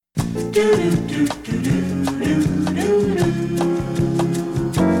It's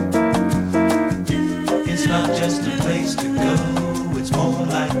not just a place to go, it's more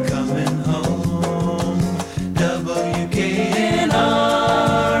like coming home. WKNR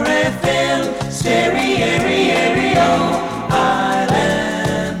FM, Stereo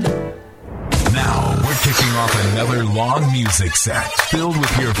Island. Now we're kicking off another long music set filled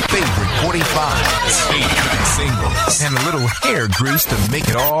with your favorite 45s, 8-track singles, and a little hair grease to make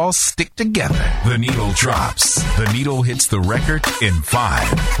it all stick together. The needle drops. The needle hits the record in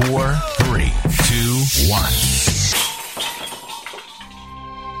 5, 4, 3, 2, 1.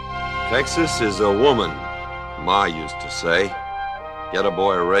 Texas is a woman, Ma used to say. Get a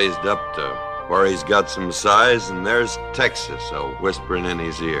boy raised up to where he's got some size, and there's Texas whispering in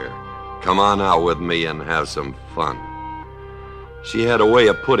his ear. Come on out with me and have some fun. She had a way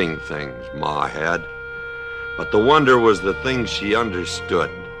of putting things, Ma had. But the wonder was the things she understood.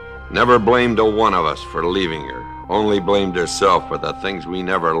 Never blamed a one of us for leaving her. Only blamed herself for the things we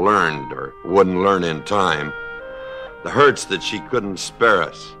never learned or wouldn't learn in time. The hurts that she couldn't spare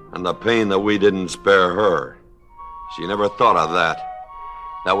us, and the pain that we didn't spare her. She never thought of that.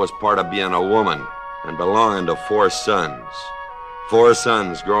 That was part of being a woman and belonging to 4 sons. 4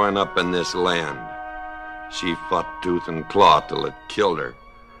 sons growing up in this land. She fought tooth and claw till it killed her.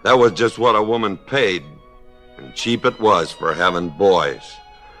 That was just what a woman paid, and cheap it was for having boys.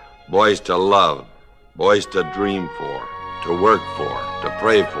 Boys to love, boys to dream for, to work for, to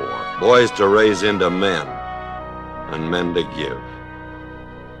pray for, boys to raise into men, and men to give.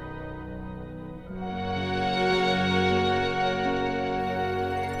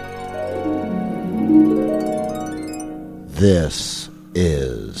 This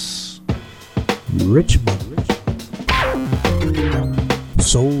is Richmond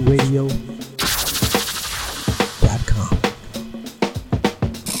SoulRadio.com.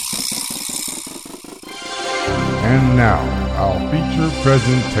 And now, our feature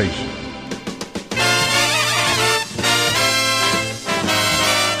presentation.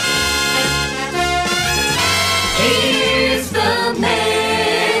 Here's the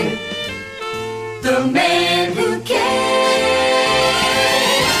man who cares,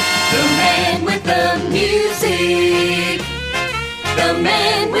 the man with the music, the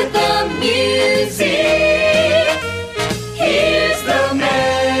man with the music. Here's the man.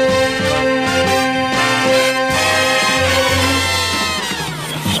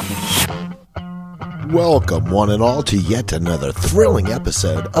 Welcome, one and all, to yet another thrilling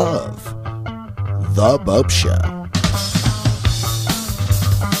episode of The Bopst Show.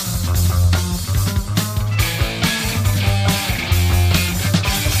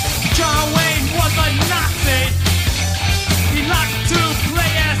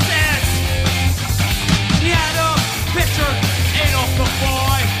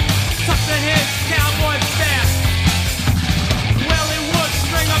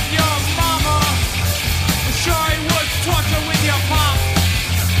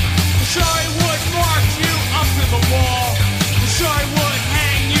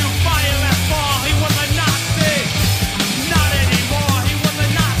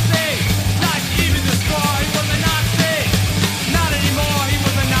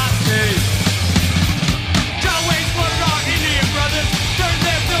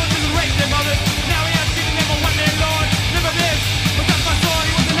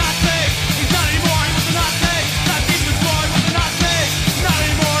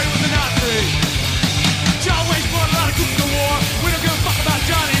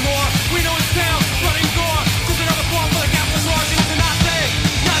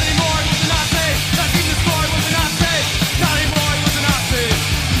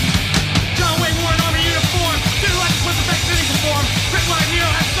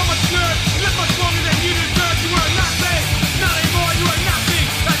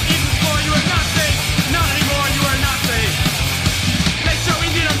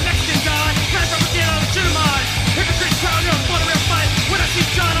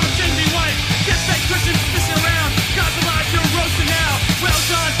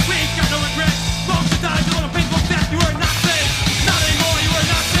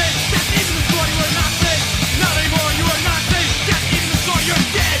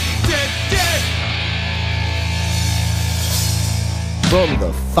 From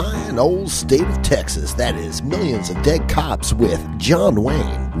the fine old state of Texas, that is Millions of Dead Cops with John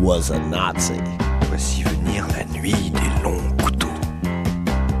Wayne Was a Nazi. Voici venir la nuit des longs couteaux.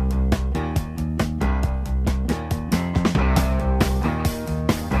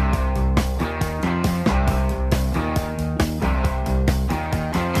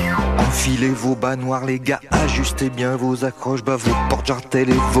 Enfilez vos bas noirs les gars, ajustez bien vos accroches, bas vos portes jartelles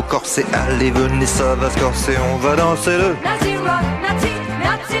et vos corsets. Allez venez ça va se corser, on va danser le Nazi rock, Nazi,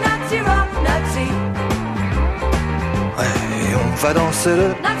 Nazi, Nazi rock, Nazi. Ouais, on va danser le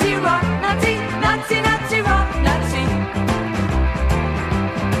Nazi rock, Nazi, Nazi, Nazi rock, Nazi.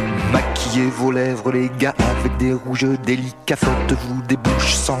 Maquillez vos lèvres les gars avec des rouges délicats. Faites-vous des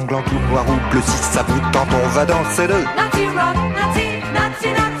bouches sanglantes ou noires ou bleues. Si ça vous tente on va danser le Nazi rock, Nazi, Nazi,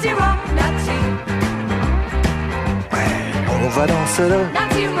 Nazi rock, Nazi. Ouais, on va danser le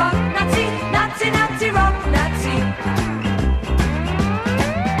Nazi rock, Nazi, Nazi, Nazi rock, Nazi.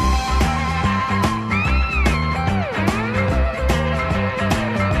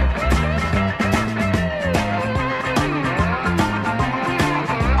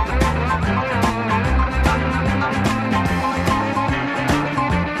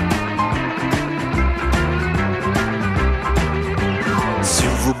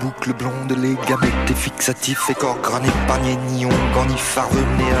 vos boucles blondes, les gars, mettez fixatifs et corps granés, épargnez ni onguent ni phare.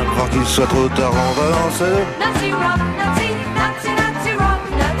 Venez avant qu'il soit trop tard, on va danser. Nazi rock, Nazi, Nazi, Nazi rock,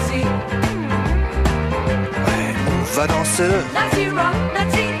 Nazi. Ouais, on va danser. Nazi rock,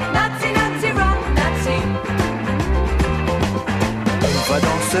 Nazi, Nazi, Nazi rock, Nazi. On va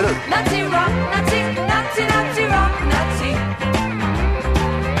danser. Nazi rock, Nazi, Nazi, Nazi rock, Nazi.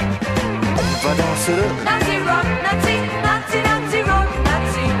 On va danser. Nazi rock, Nazi, Nazi, Nazi rock,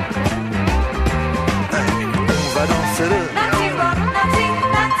 Nazi. On va danser. Nazi rock, Nazi,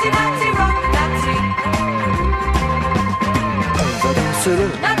 Nazi, Nazi rock, Nazi. On va danser.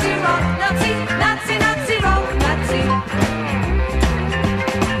 Nazi rock, Nazi, Nazi, Nazi rock, Nazi.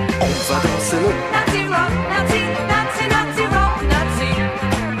 On va danser. Nazi rock, Nazi, Nazi, Nazi rock, Nazi.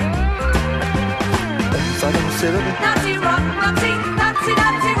 On va danser. Nazi rock, Nazi, Nazi,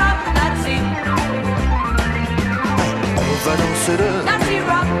 Nazi rock, Nazi. On va danser. Nazi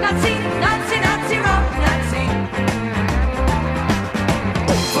rock, Nazi, Nazi, Nazi rock, Nazi.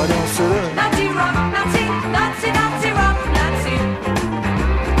 On va danser. Nazi rock, Nazi, Nazi, Nazi rock, Nazi. On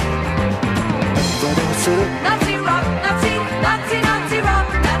va danser. Nazi rock, Nazi, Nazi, Nazi rock,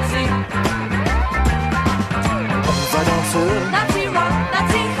 Nazi. On va danser. Nazi rock,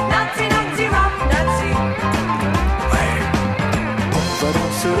 Nazi, Nazi, Nazi rock, Nazi. Ouais. On va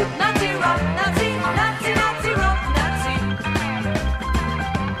danser. Nazi rock, Nazi, Nazi, Nazi rock, Nazi.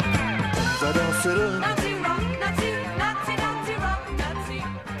 On va danser. Nazi rock, Nazi, Nazi, Nazi rock, Nazi.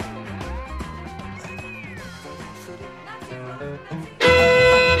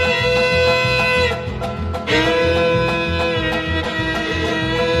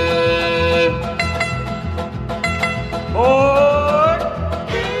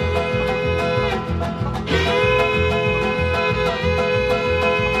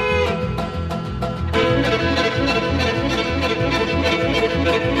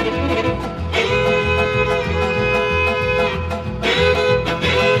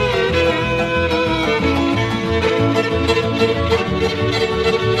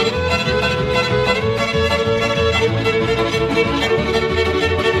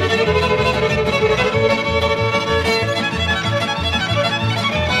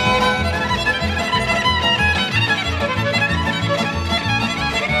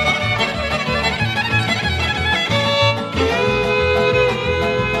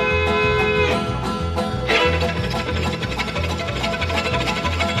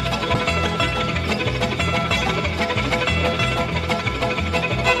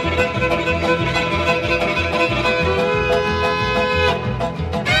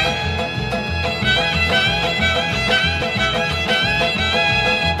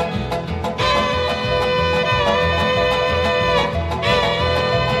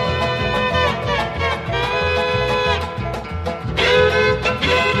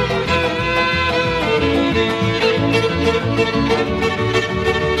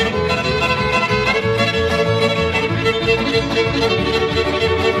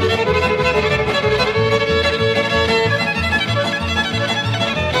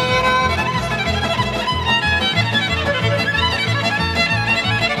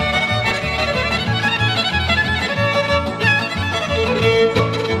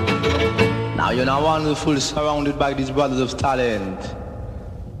 You know, wonderful, surrounded by these brothers of talent,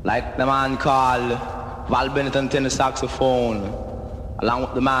 like the man called Val Bennett on tenor saxophone, along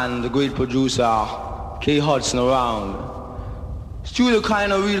with the man, the great producer, K. Hudson around. Studio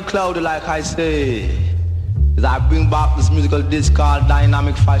kind of real cloudy, like I say, as I bring back this musical disc called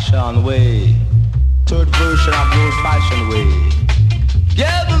Dynamic Fashion Way, third version of the old-fashioned way.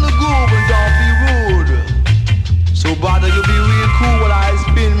 Get in the groove and don't be rude. So brother, you be real cool while I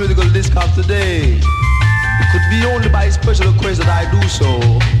spin musical disc of today. It could be only by special request that I do so.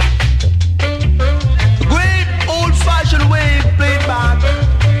 fashion way, played back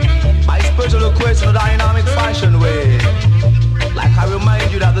by special request in a dynamic fashion way. Like I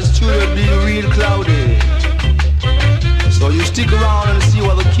remind you that the studio be real cloudy. So you stick around and see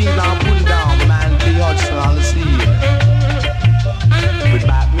what the king's now putting down, the man P. Hudson on the scene. With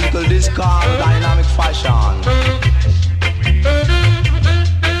back musical discount, dynamic fashion.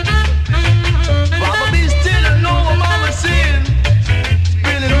 Probably still don't know what mama saying.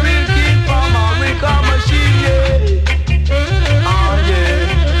 Spinning real kid from a record machine, yeah. Oh yeah.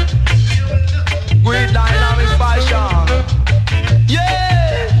 Great dynamic fashion.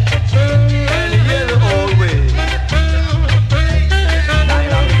 Yeah. And yeah, the old way.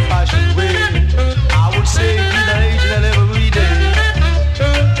 Dynamic fashion way. I would say be the age and every day.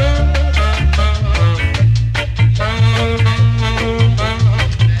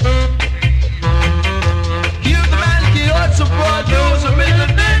 Give the man chaos a producer, make a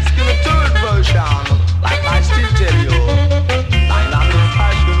disc in a third version. Like I still tell you, dynamic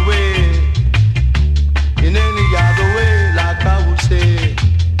fashion way. In any other way, like I would say.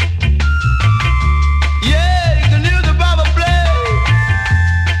 Yeah, you can hear the Baba play.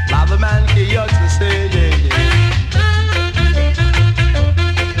 Like the man chaos to say, yeah, yeah.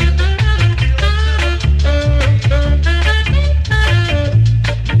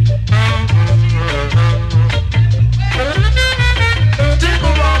 Stick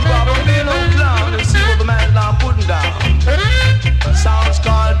around, Baba, be no clown and see what the man's now putting down. Sounds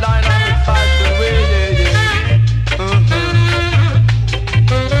called dynamic fashion way, yeah, yeah.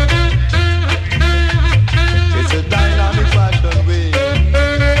 It's a dynamic fashion way.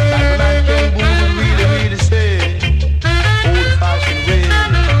 Like the man can move and really, really say. Old fashioned way.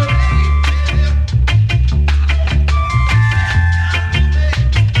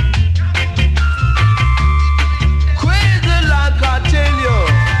 Crazy like I tell you.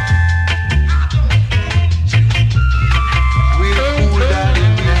 Real cool daddy,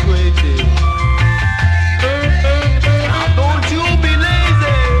 real crazy. Now don't you be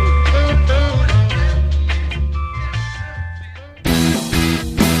lazy.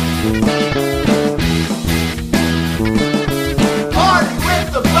 Party with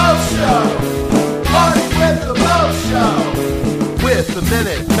the Bopst Show! Party with the Bopst Show! With the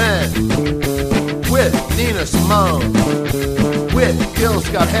Minutemen. With Nina Simone. With Gil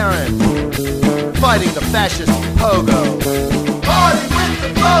Scott Heron. Fighting the fascist pogo. Party with the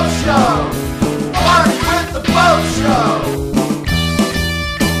Bopst Show! Party with the Bopst Show!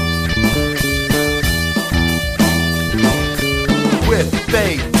 With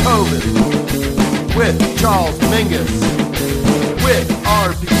Beethoven, with Charles Mingus, with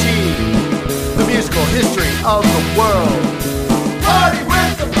RPG, the musical history of the world. Party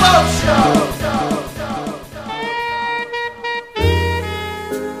with the Bopst Show!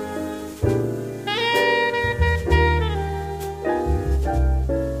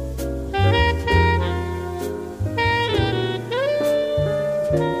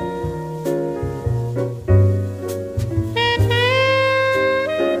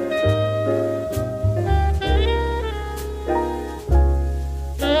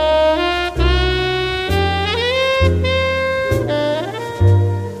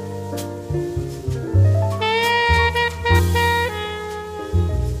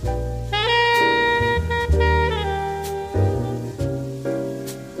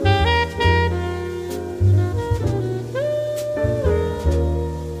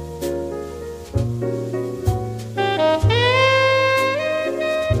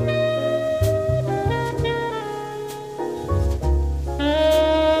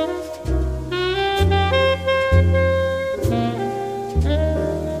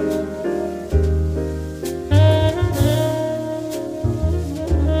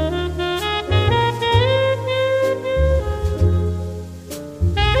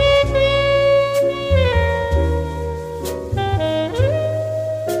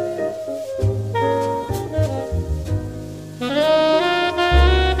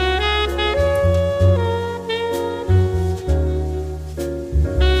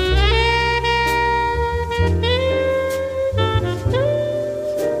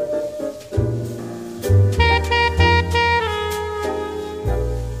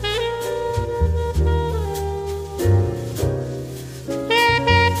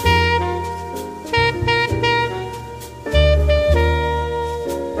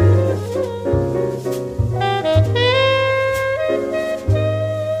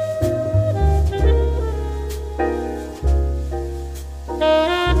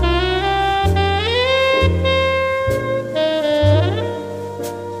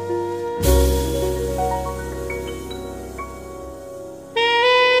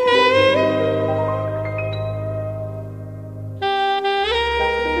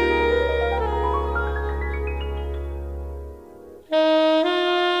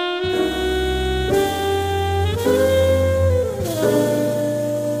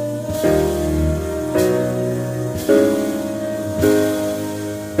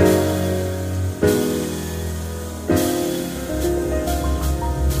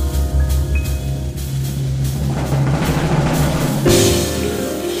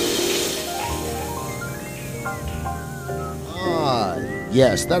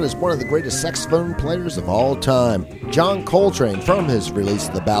 Yes, that is one of the greatest saxophone players of all time, John Coltrane, from his release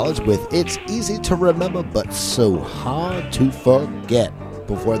of the ballads with It's Easy to Remember But So Hard to Forget.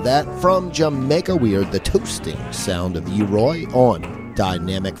 Before that, from Jamaica, we heard the toasting sound of E-Roy on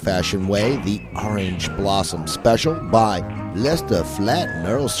Dynamic Fashion Way. The Orange Blossom Special by Lester Flatt and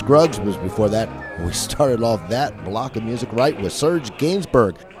Earl Scruggs was before that. We started off that block of music right with Serge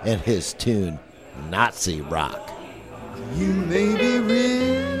Gainsbourg and his tune, Nazi Rock. You may be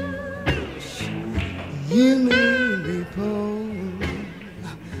rich, you may be poor,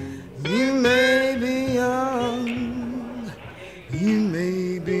 you may be young, you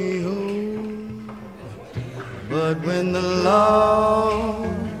may be old, but when the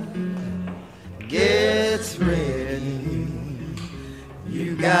Lord gets ready,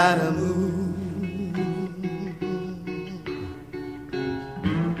 you gotta move.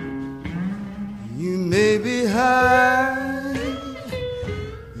 You may be high,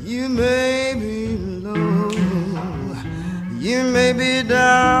 you may be low, you may be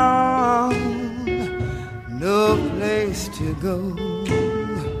down, no place to go.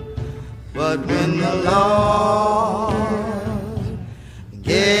 But when the Lord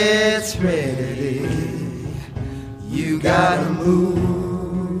gets ready, you gotta move.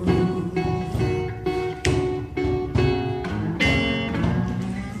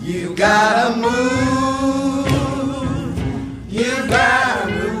 You gotta move, you gotta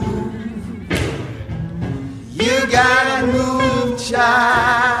move, you gotta move,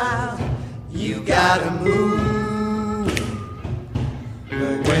 child, you gotta move.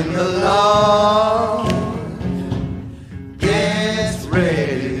 But when the Lord gets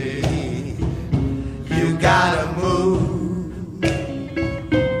ready, you gotta move.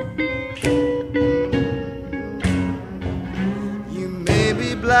 You may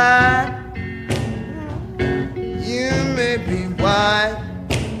be black, you may be white,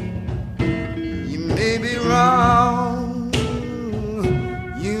 you may be wrong,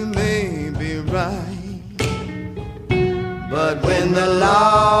 you may be right, but when the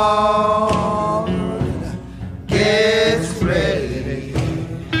Lord gets ready,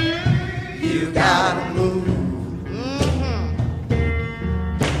 you gotta move.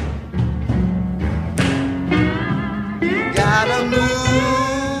 You gotta move.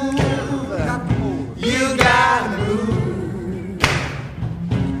 You gotta move.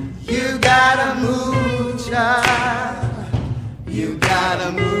 You gotta move, child. You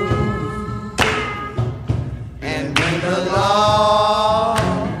gotta move. And when the Lord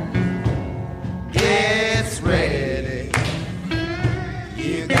gets ready,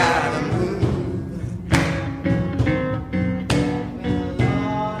 you gotta move.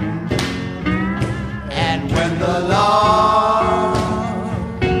 And when the Lord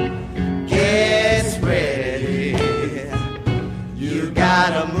gets ready, you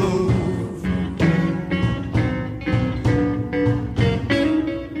gotta move.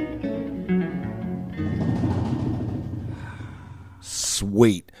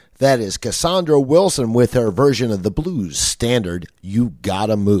 Sweet. That is Cassandra Wilson with her version of the blues standard, You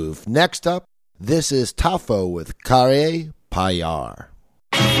Gotta Move. Next up, this is Tafo with Carré Payar.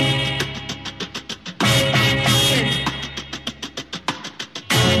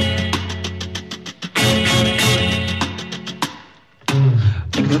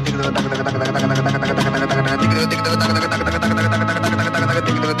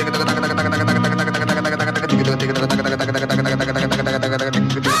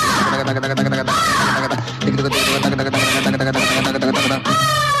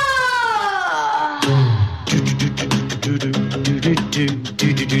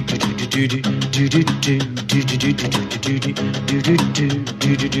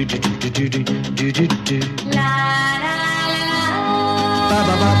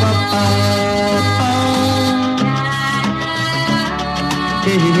 Baba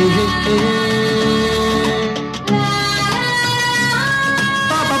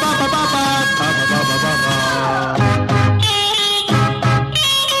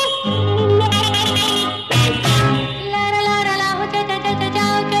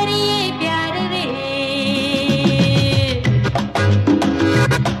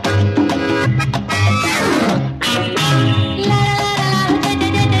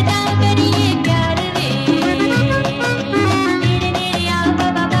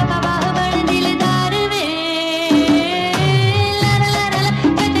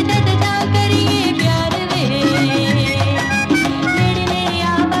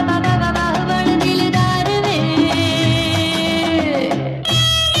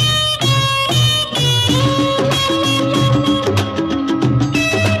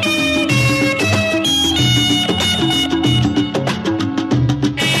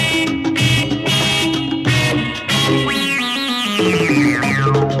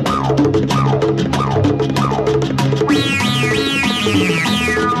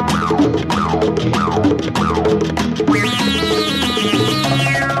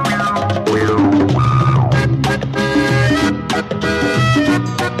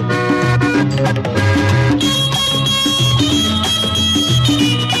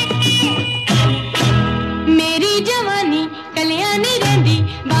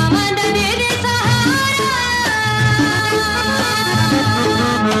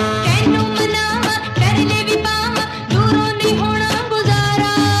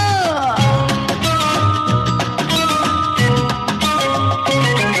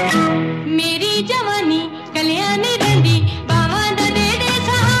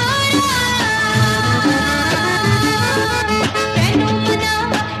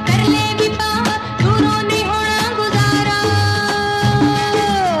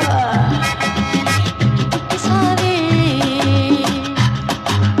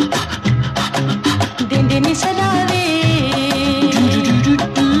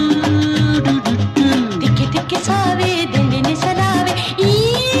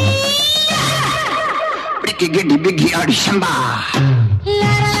Bricky Giddy Biggie और शंबा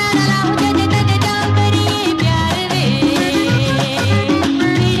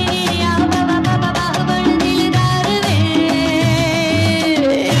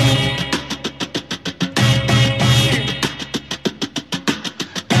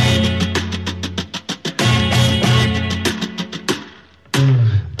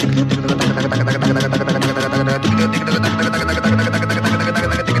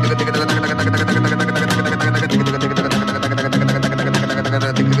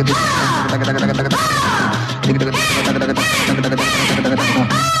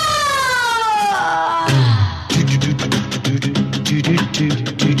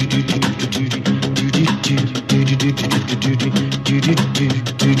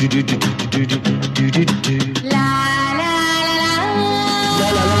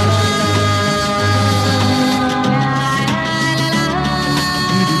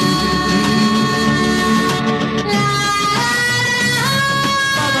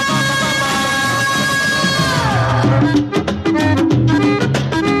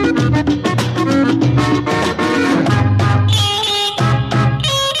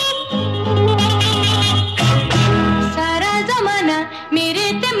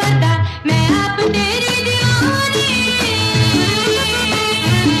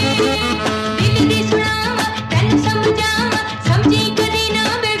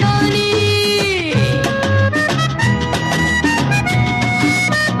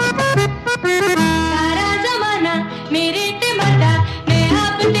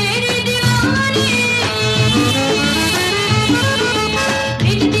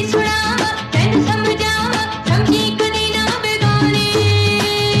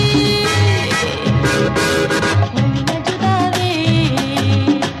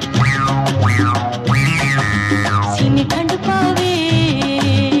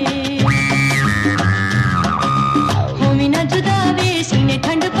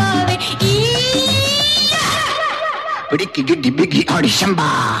Bricky Giddy Biggie और शंबा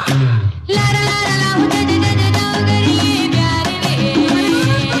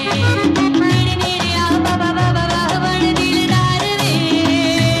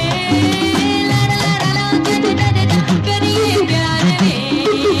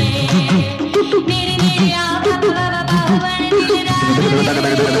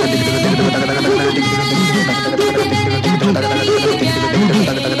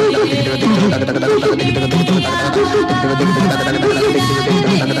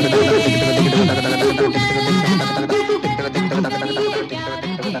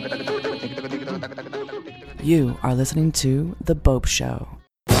You are listening to The Bopst Show.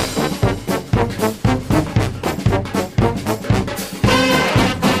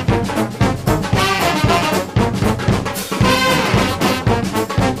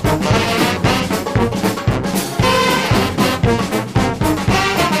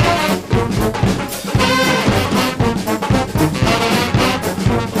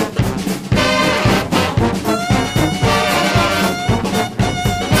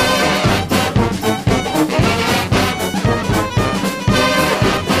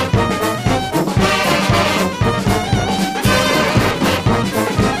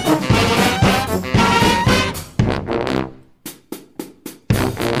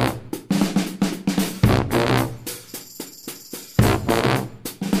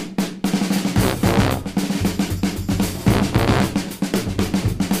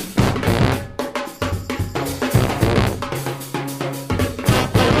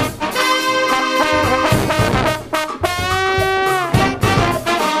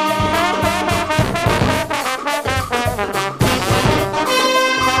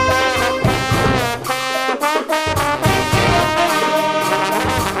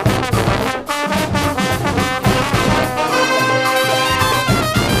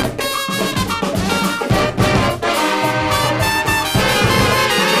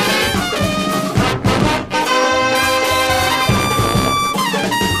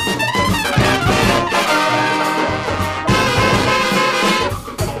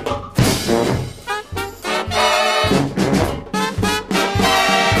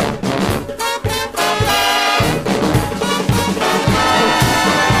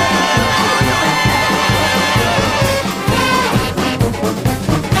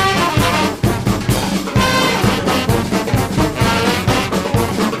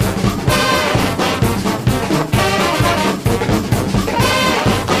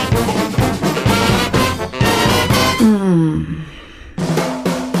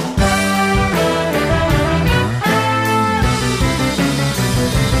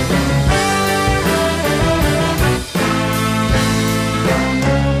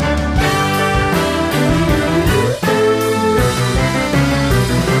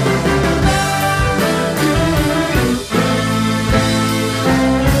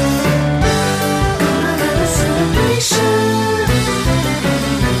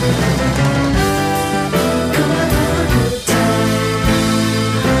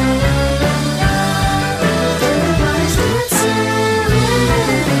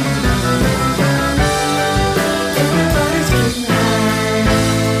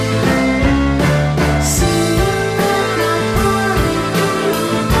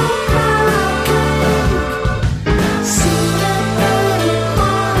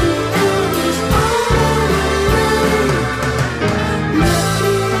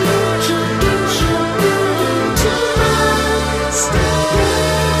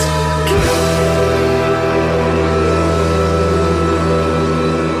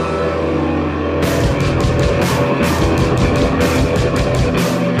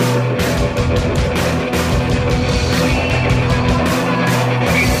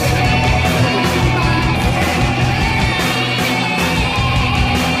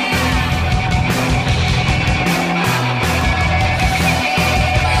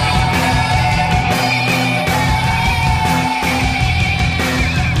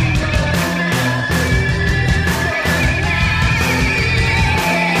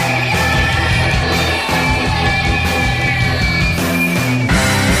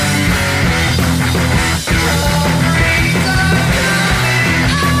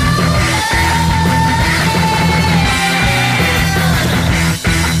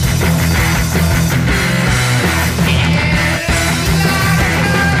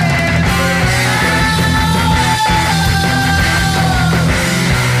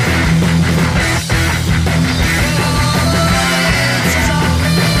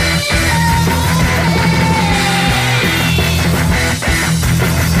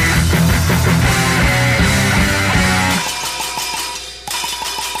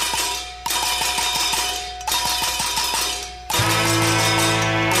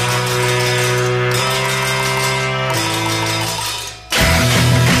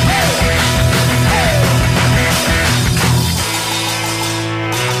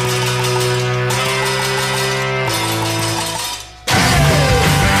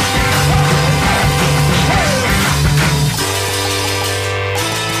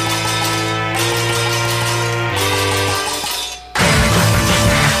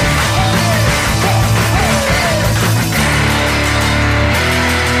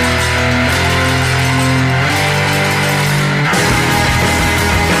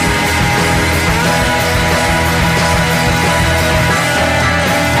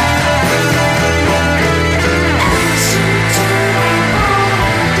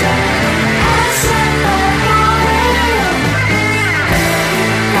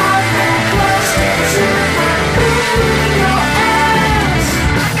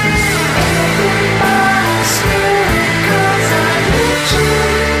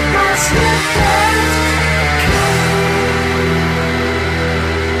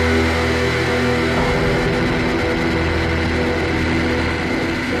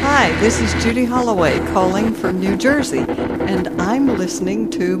 This is Judy Holloway calling from New Jersey, and I'm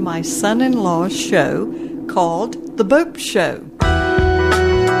listening to my son-in-law's show called The Bopst Show.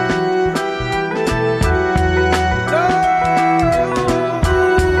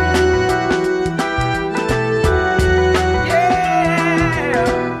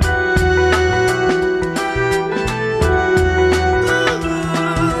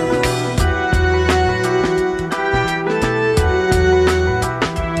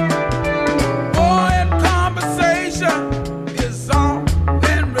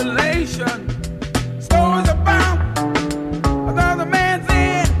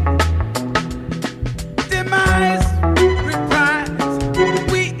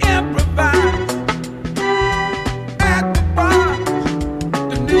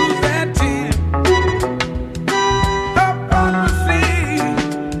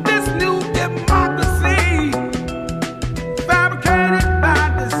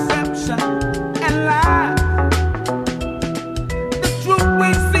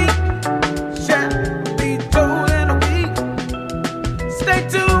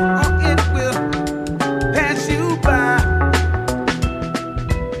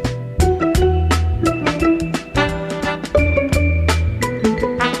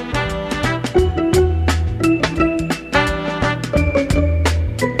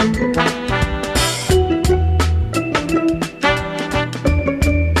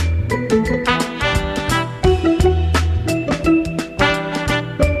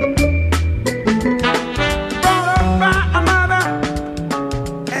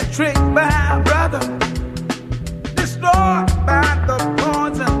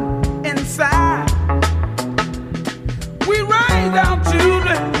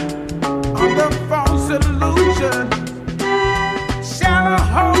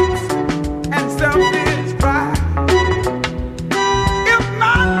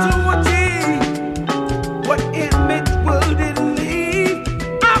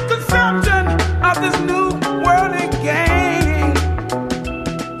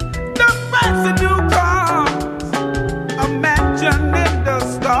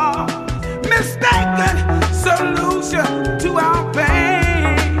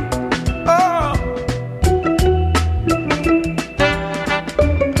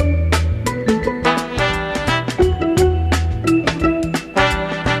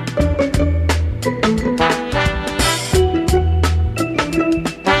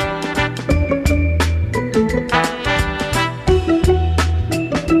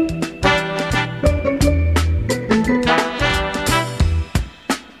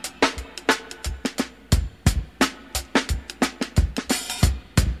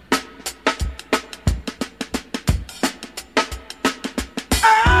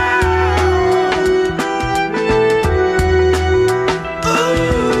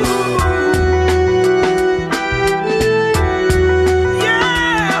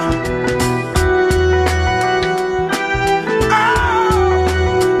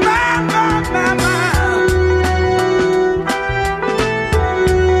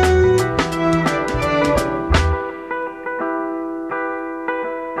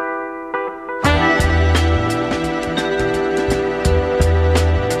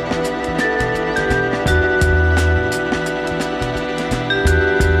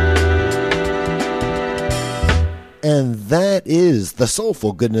 And that is the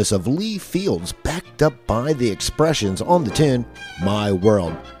soulful goodness of Lee Fields, backed up by the expressions on the tune, My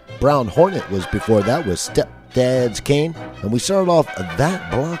World. Brown Hornet was before that with Stepdad's Cane, and we started off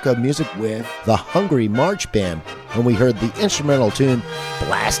that block of music with the Hungry March Band, and we heard the instrumental tune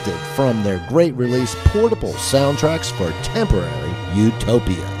Blasted from their great release Portable Soundtracks for Temporary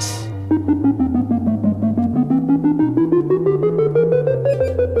Utopias.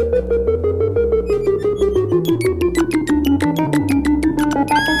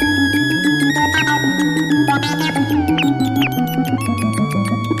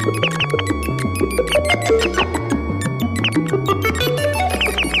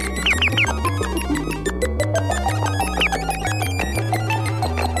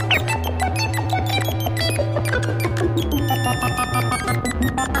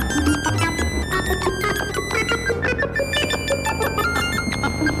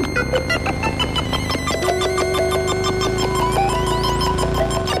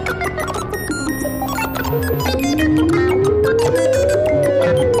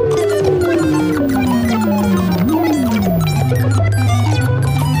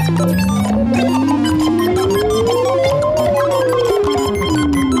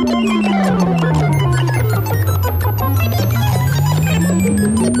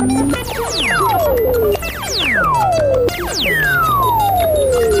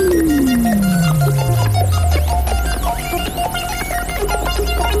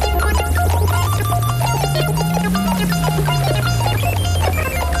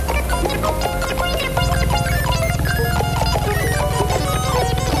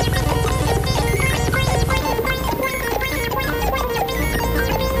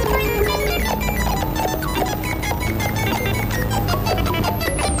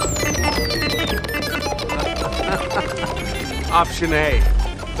 Option A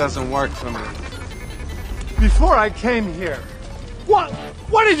doesn't work for me. Before I came here,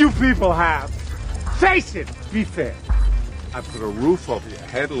 what did you people have? Face it, be fair. I put a roof over your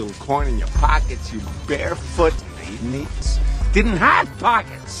head, a little coin in your pockets, you barefoot needs. Didn't have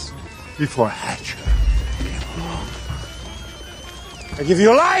pockets before Hatcher came along. I give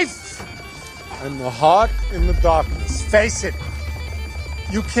you life and the heart in the darkness. Face it,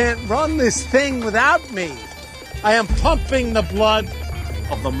 you can't run this thing without me. I am pumping the blood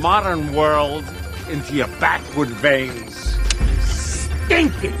of the modern world into your backward veins.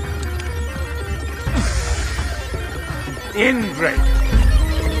 Stinking. Ingrate.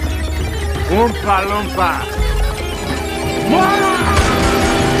 Oompa loompa.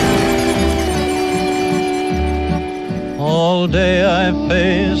 All day I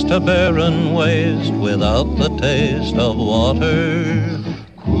faced a barren waste without the taste of water.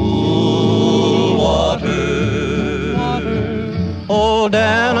 Cool water. Old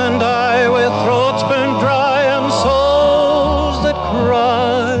Dan and I with throats burned dry and souls that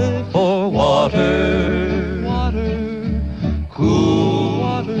cry for water.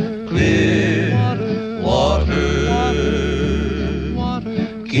 Cool, clear water.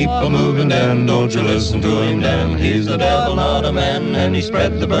 Keep a-moving, Dan, don't you listen to him, Dan. He's the devil, not a man, and he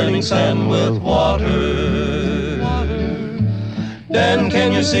spread the burning sand with water. Dan,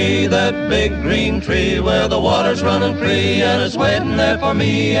 can you see that big green tree where the water's running free and it's waiting there for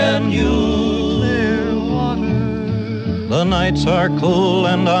me and you? The nights are cool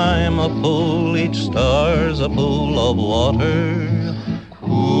and I'm a pool, each star's a pool of water.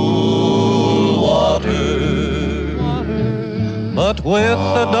 Cool water. But with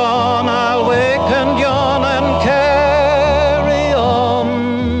the dawn I'll wake and yawn and carry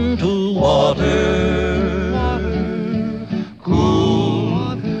on to water.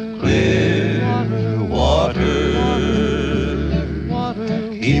 Cool, clear water.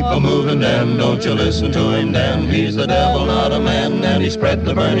 Keep a-moving, Dan, don't you listen to him, Dan. He's the devil, not a man, and he spread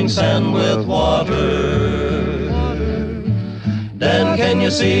the burning sand with water. Dan, can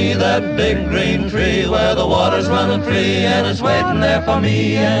you see that big green tree where the water's running free and it's waiting there for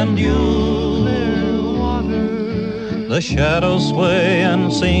me and you? The shadows sway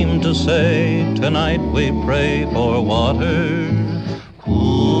and seem to say, tonight we pray for water.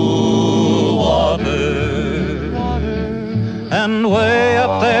 Cool water. And way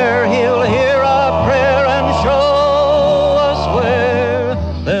up there he'll hear our prayer and show us where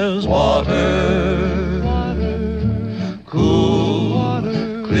there's water.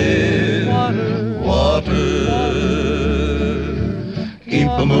 Keep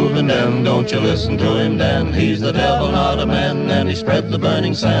a-moving, Dan, don't you listen to him, Dan. He's the devil, not a man, and he spread the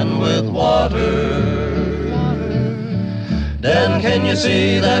burning sand with water. Dan, can you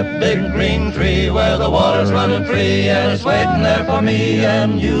see that big green tree where the water's running free and it's waiting there for me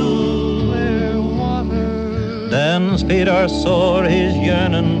and you? Dan's feet are sore, he's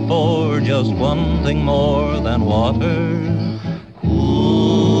yearning for just one thing more than water.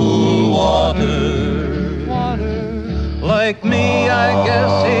 Cool water. Like me, I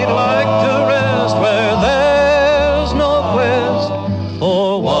guess he'd like to rest where there's no quest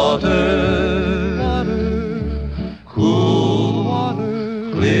for water. Cool,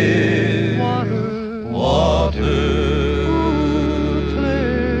 clear water.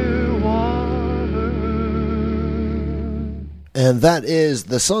 And that is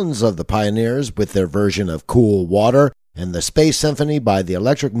the Sons of the Pioneers with their version of Cool Water, and the Space Symphony by the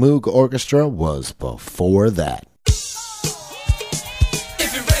Electric Moog Orchestra was before that. Say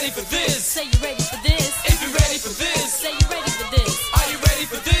you're ready for this. If you're ready for this, say you're ready for this. Are you ready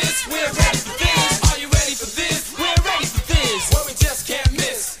for this? We're ready for this. Are you ready for this? We're ready for this. What we just can't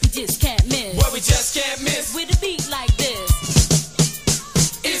miss. We just can't miss. What we just can't miss. With a beat like this.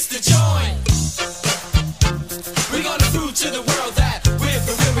 It's the joint. We're gonna prove to the world that we're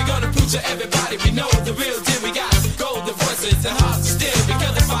for real. We're gonna prove to everybody we know the real deal. We got golden voices and hearts to steal.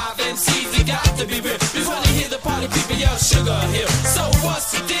 Because the 5 MCs, they got to be real. We wanna hear the party people yell Sugar Hill. So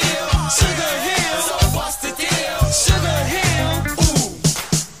what's the deal? Sugar Hill. So what's the deal? Sugar Hill. Ooh,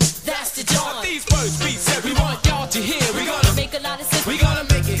 that's the joint. These words we said we want y'all to hear. We're gonna make a lot of sense. We're gonna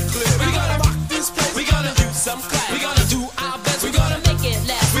make it clear. We're gonna rock this place. We're gonna do some class. We're gonna do our best. We're gonna make it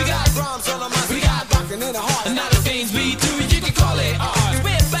last. We got rhymes on our minds. We got rockin' in the heart. And now the things we do, you can call it art.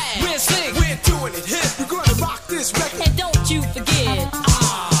 We're back. We're slick. We're doing it hip. We're gonna rock this record. And don't you forget.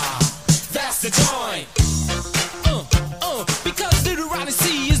 That's the joint. Because Little Ronnie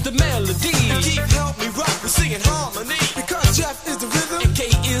C is the melody. And Keith help me rock, we sing in harmony. Because Jeff is the rhythm and K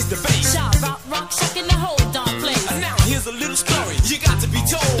is the bass. Shout out, rock, shaking the whole darn place. And now here's a little story you got to be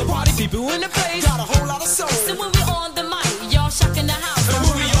told. The party people in the place got a whole lot of soul. So when we're on the mic, y'all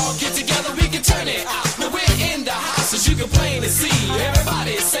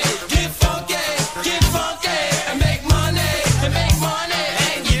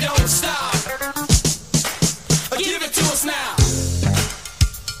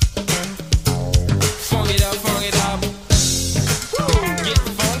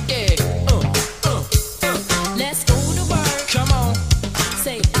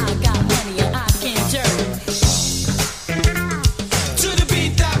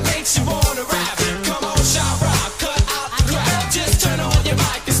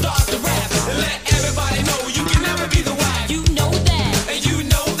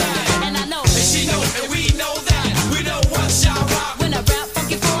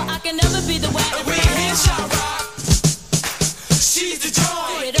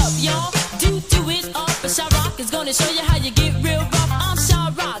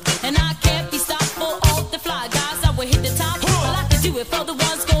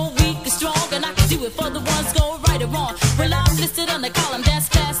kinda column that's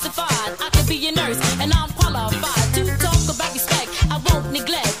classified. I could be a nurse and I'm qualified to talk about respect. I won't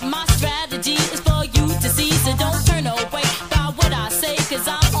neglect. My strategy is for you to see, so don't turn away by what I say, cause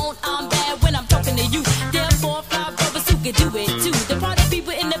I'm bad when I'm talking to you. Therefore, fly brothers who can do it too. The party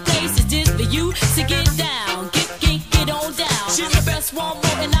people in the place is just for you. So get down, get on down. She's the best one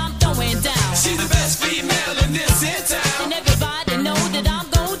more and I'm throwing down. She's the best female in this here town. And everybody know that I'm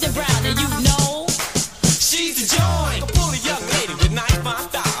golden brown, and you know she's the joint. A fully young lady with nice fine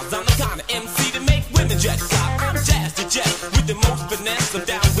styles. I'm the kind of MC to make women dress up. I'm Jazz the Jet with the most finesse. I'm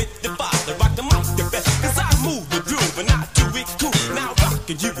down with the father, rock the mic the best. Cause I move the groove and I do it cool. Now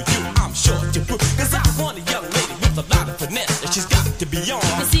rockin' you and you, I'm sure to prove. Cause I want a young lady with a lot of finesse, and she's got to be on.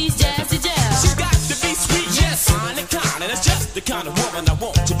 cause she's Jazz the Jet. She's got to be sweet, yes, fine and kind, and it's just the kind of woman I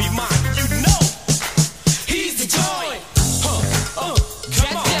want to be mine. You know, he's the joint.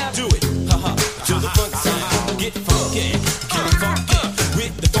 Come on, do it. To the funk sound, get funky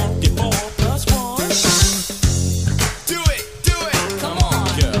with the funky 4+1. Do it. Come on,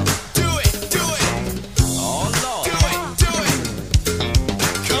 girl. Do it. Oh Lord, do it.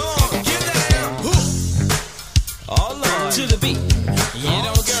 Come on, get down. Oh Lord, to the beat. You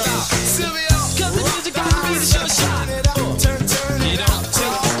don't stop, Sylvia. Cause the music got to be the short shot. Turn it up,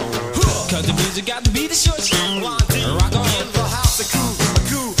 cause the music got to be the short shot. Rock on. In the house, a cool,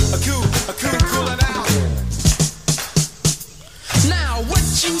 coolin' out. Now what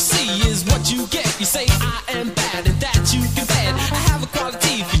you see is what you get. You say I am bad and that you can bad. I have a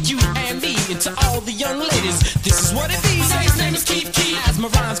quality for you and me, and to all the young ladies, this is what it be. Say his name is Keith. As my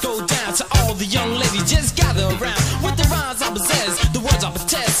rhymes go down to all the young ladies, just gather around with the rhymes I possess, the words I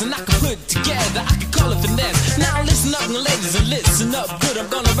possess, and I can put together, I can call it finesse. Now listen up, ladies, and listen up good. I'm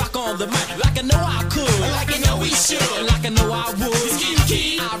gonna rock on the mic like I know I could, like I know we should, like I know I would. He's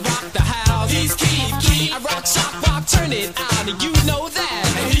Keith. I rock the house. He's Keith. I rock, shock, rock, turn it out, and you know that.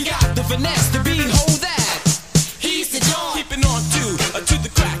 And he got the finesse to behold that. He's the joint. Keeping on to the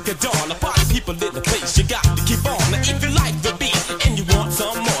crack of dawn. The party people in the place, you got to keep on. Now if you like the beat and you want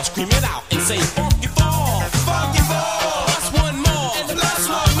some more, scream it out and say funky fall, funky fall. Plus one more, and plus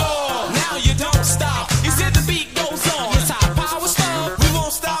one more. Now you don't stop. You said the beat goes on. It's high power stuff. We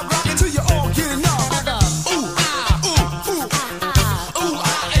won't stop rocking till you all get enough. Ooh ah, ooh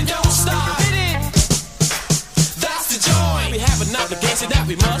ah, and don't stop. Hit it. That's the joint. We have an obligation that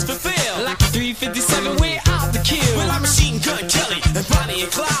we must fulfill. Like a 357, we're out to kill. Well, I'm Machine Gun Kelly and Bonnie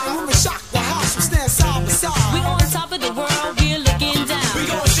and Clyde. When we shock the house, we stand side by side. we on top of the world, we're looking down. We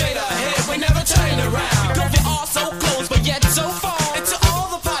going straight ahead, we never turn around. Because we're all so close, but yet so far. And to all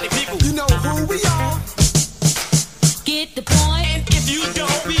the party people, you know who we are. Get the point. And if you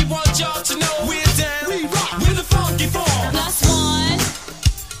don't, we want y'all to know we're down. We rock with the funky form. Plus one.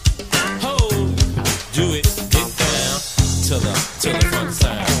 Ho, do it, get down to the funk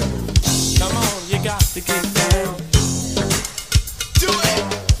sound. Come on, you got to get down. Do it.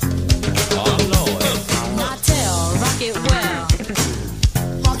 Oh Lord. Martell, rock it well.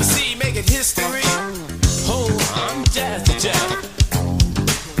 You see, making history. Oh, I'm Jazz the Jet.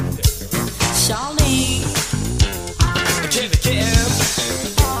 Charlene.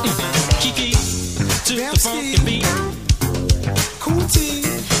 Kiki, to the funky beat. Cool T,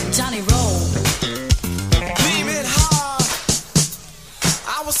 Johnny Roll. leave it hard.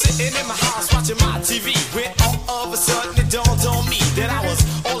 I was sitting in my house watching my TV when all of a sudden it dawned on me that I was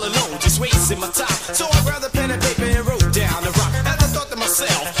all alone, just wasting my time. So I grabbed a pen and paper and wrote down the rhyme. And I thought to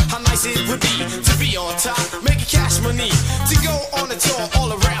myself how nice it would be to be on top, making cash money, to go on a tour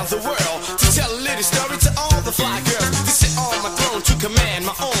all around the world, to tell a little story to all the fly girls, to sit on my throne, to command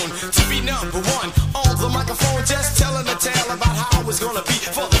my own, to be number one on the microphone, just telling a tale about how it's gonna be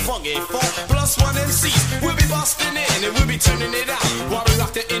for the funky 4+1 MCs. We'll be busting in and we'll be turning it out while we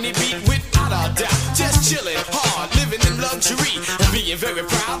rock to any beat without a doubt. Just chilling hard, living in luxury, and being very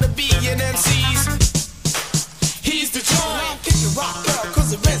proud to be an MCs. He's the joint. Kick the rock girl,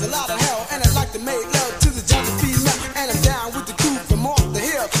 cause it rains a lot of hell. And I like to make love to the judge female. And I'm down with the crew from off the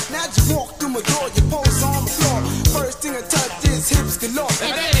hill. Now you walk through my door, you pose on the floor. First thing I touch is hips galore.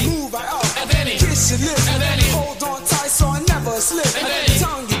 And then he move right up, and then he kiss your lips. and then he hold on tight so I never slip. and then he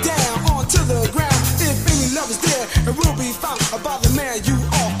tongue you down onto the ground. If any love is there, it will be found about the man you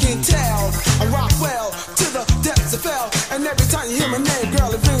all can tell. I rock well to the depths of hell. And every time you hear my name,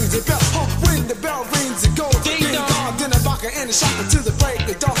 girl, it rings a bell. Oh, when the bell rings, it goes ding dong. Then I rock her in the shop until the break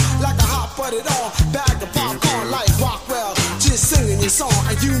of dawn. Like a hot buttered on bag of popcorn, like Rockwell, just singing your song,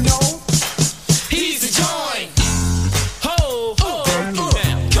 and you know he's the joint. Ho, ho,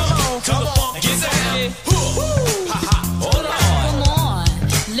 come on, get down. Ha ha, hold on. Come on,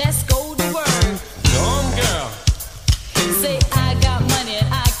 let's go to work. Come girl. Say I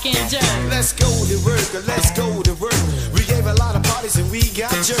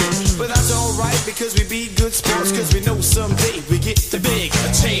jerk. But that's alright because we be good sports. Cause we know someday we get the big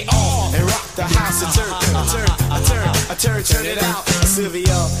J.R. and rock the house. Turn it out.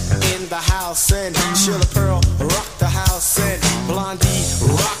 Sylvia in the house and Sheila Pearl rock the house and Blondie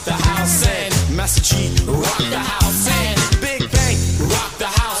rock the house and Master G rock the house and Big Bang rock the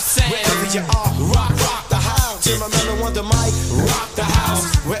house and wherever you are, rock the house. Tim Mello on the mic, rock the house.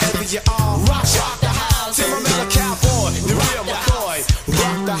 Wherever you are, rock the house. Tim Mello Cowboy, the real McCoy,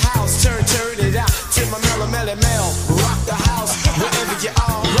 rock the house. Turn it out. Tim Mello Mel, rock the house. Wherever you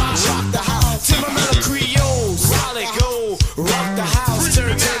are, rock the house. Tim Mello Creole, solid gold, rock the house.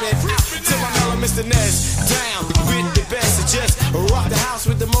 Turn it out. Tim Mello Mr. Ness, down with the best. Just rock the house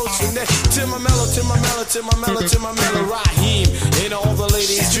with the most finesse. Tim Mello, Raheem, and all the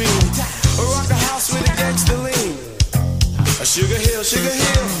ladies' dream. Rock the house with a gangster lean. Sugar Hill.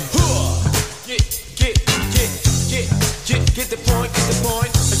 Get the point. Get the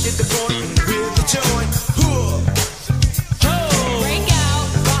point with the joint. Break out,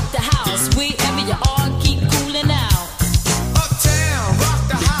 rock the house, wherever you are, keep coolin' out. Uptown, rock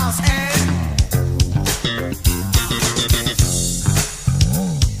the house and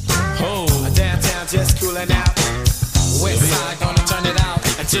downtown, just coolin' out. West side gonna turn it out,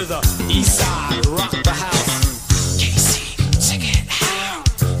 and to the east side, rock the house.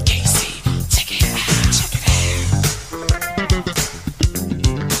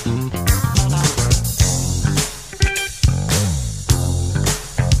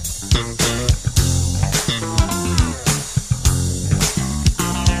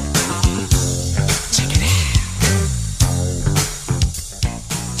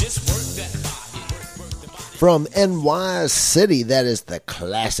 From NY City, that is the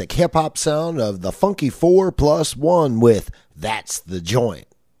classic hip-hop sound of the Funky 4+1 with That's the Joint.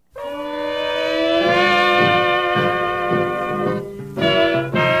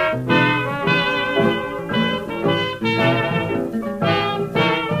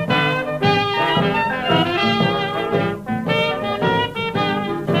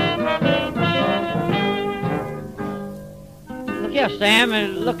 Yes, Sam, it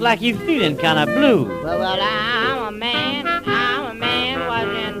looked like you feeling kind of blue. Well, I'm a man was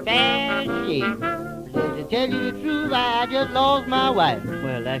in bad shape. To tell you the truth, I just lost my wife.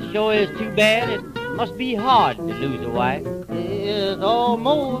 Well, that sure is too bad. It must be hard to lose a wife. It's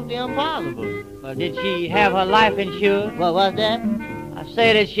almost impossible. Well, did she have her life insured? What was that? I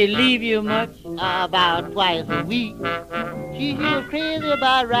say, did she leave you much? About twice a week. She was crazy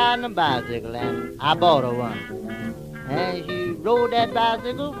about riding a bicycle, and I bought her one. And she rode that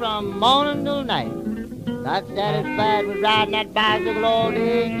bicycle from morning till night. Not satisfied with riding that bicycle all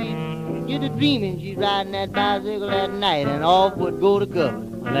day, she did a dreaming she's riding that bicycle at night, and off would go the cover.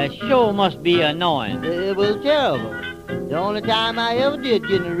 Well, that sure must be annoying. It was terrible. The only time I ever did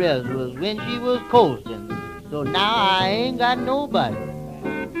get a rest was when she was coasting. So now I ain't got nobody.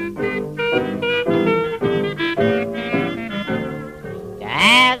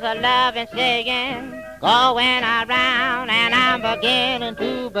 There's a loving saying going around, and I'm beginning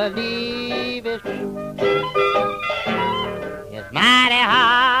to believe it's true. It's mighty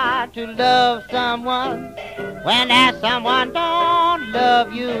hard to love someone when that someone don't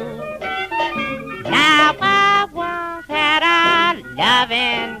love you. Now I once had a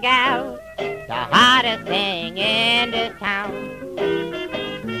loving gal, the hardest thing in this town.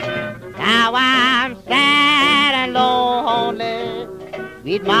 Now I'm sad and lonely,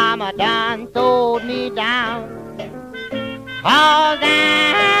 sweet mama done throwed me down. 'Cause I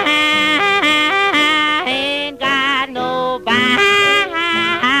ain't got nobody,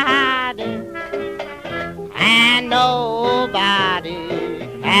 and nobody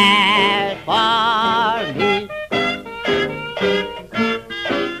cares for me.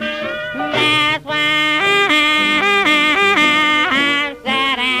 That's why I'm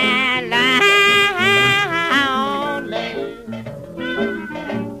sad and lonely.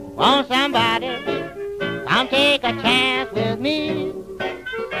 Want somebody come take a chance with me.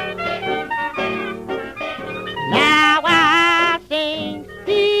 Now I sing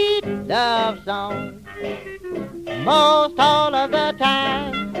sweet love songs most all of the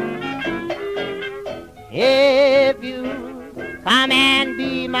time. If you come and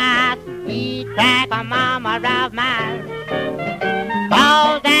be my sweet cracker mama of mine,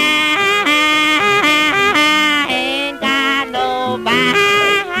 'cause I ain't got nobody,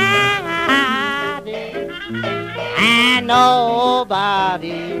 and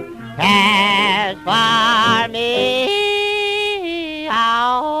nobody cares for me.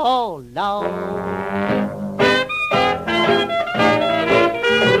 Oh, Lord.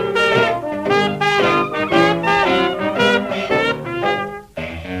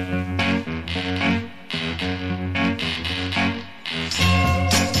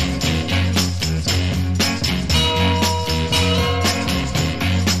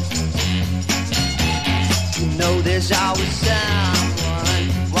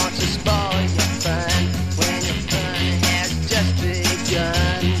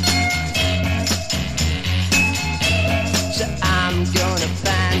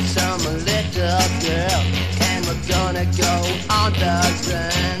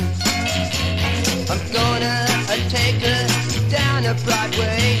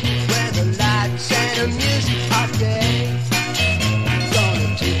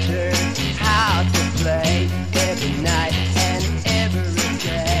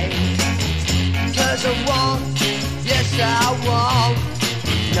 'Cause I won't, yes I won't.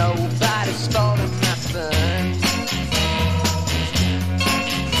 Nobody's spoiling my fun.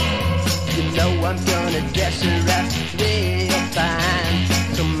 You know I'm gonna dress her up real fine.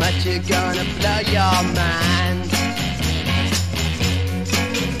 So much you're gonna blow your mind.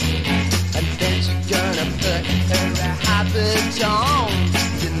 And then she's gonna put her habit on.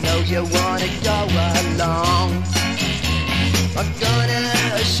 You know you wanna go along. I'm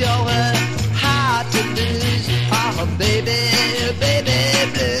gonna show her how to lose. Oh baby, baby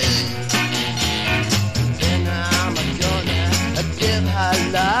blues. Then I'm gonna give her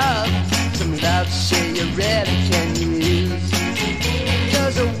love. Some love she really can use.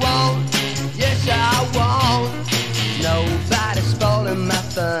 'Cause I won't, yes I won't. Nobody's spoiling my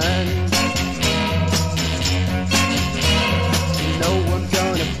fun. No one's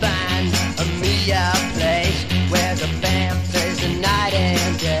gonna find me a place where the band plays the night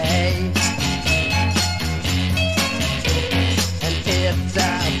and day. And if the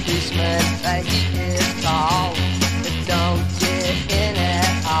policeman he is called, don't get in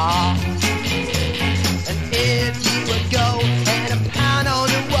at all. And if you would go and pound on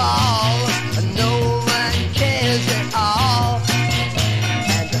the wall, no one cares at all.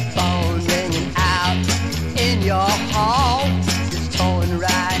 And the phone ringing out in your hall is torn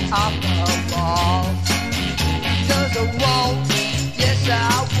right off the wall. 'Cause I won't, yes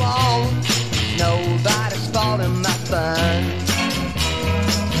I won't. Nobody's spoiling my fun.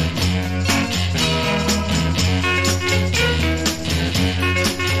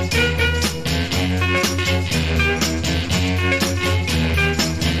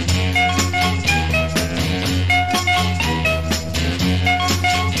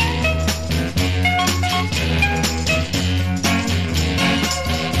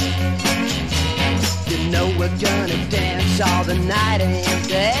 We're gonna dance all the night and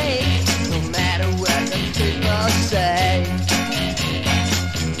day, no matter what the people say.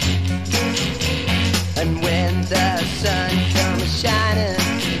 And when the sun comes shining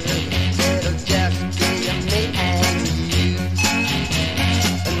through, it'll just be me and you.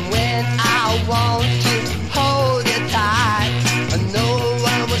 And when I want to hold you tight, no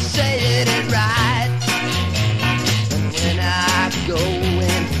one will say it ain't right. And when I go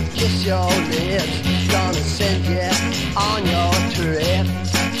and kiss your lips, gonna send you on your trip.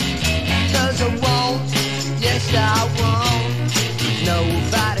 'Cause I won't, yes I won't.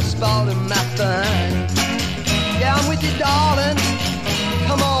 Nobody's spoiling my fun. Yeah, I'm with you, darling.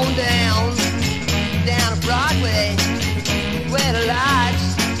 Come on down to Broadway, where the lights,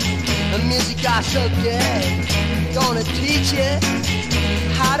 the music are so good. Gonna teach you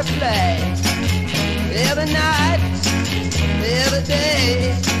how to play every night, every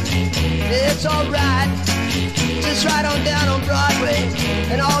day. It's alright, just right on down on Broadway,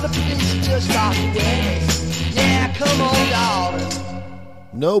 and all the police just lock away. Yeah, come on, darling.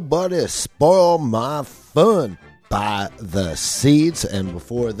 Nobody Spoil My Fun by The Seeds, and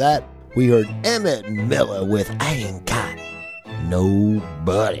before that, we heard Emmett Miller with I Ain't Got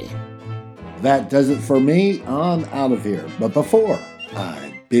Nobody. That does it for me. I'm out of here. But before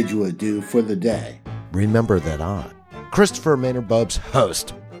I bid you adieu for the day, remember that I, Christopher Maynard Bopst,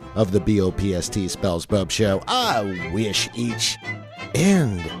 host of the BOPST Spells Bopst Show, I wish each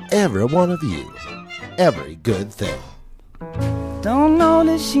and every one of you every good thing. Don't know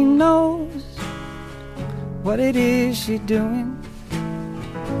that she knows what it is she's doing.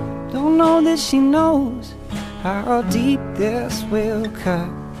 Don't know that she knows how deep this will cut.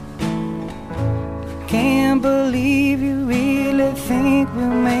 Can't believe you really think we'll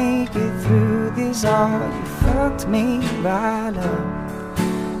make it through this. Oh, you fucked me right up.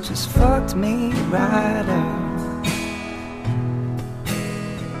 Just fucked me right up.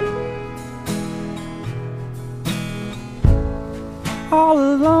 All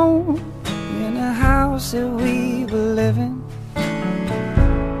alone in a house that we were living.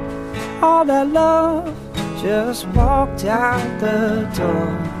 All that love just walked out the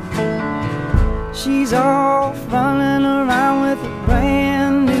door. She's off running around with a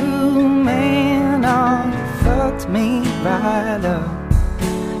brand new man. Oh, you fucked me right up.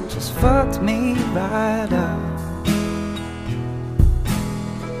 Just fucked me right up.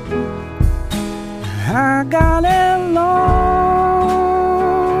 I got a long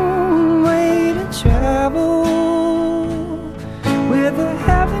way to travel with a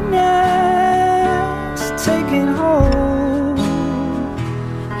heaviness taking hold.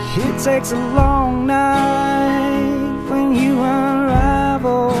 It takes a long night when you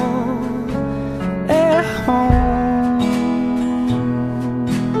unravel at home.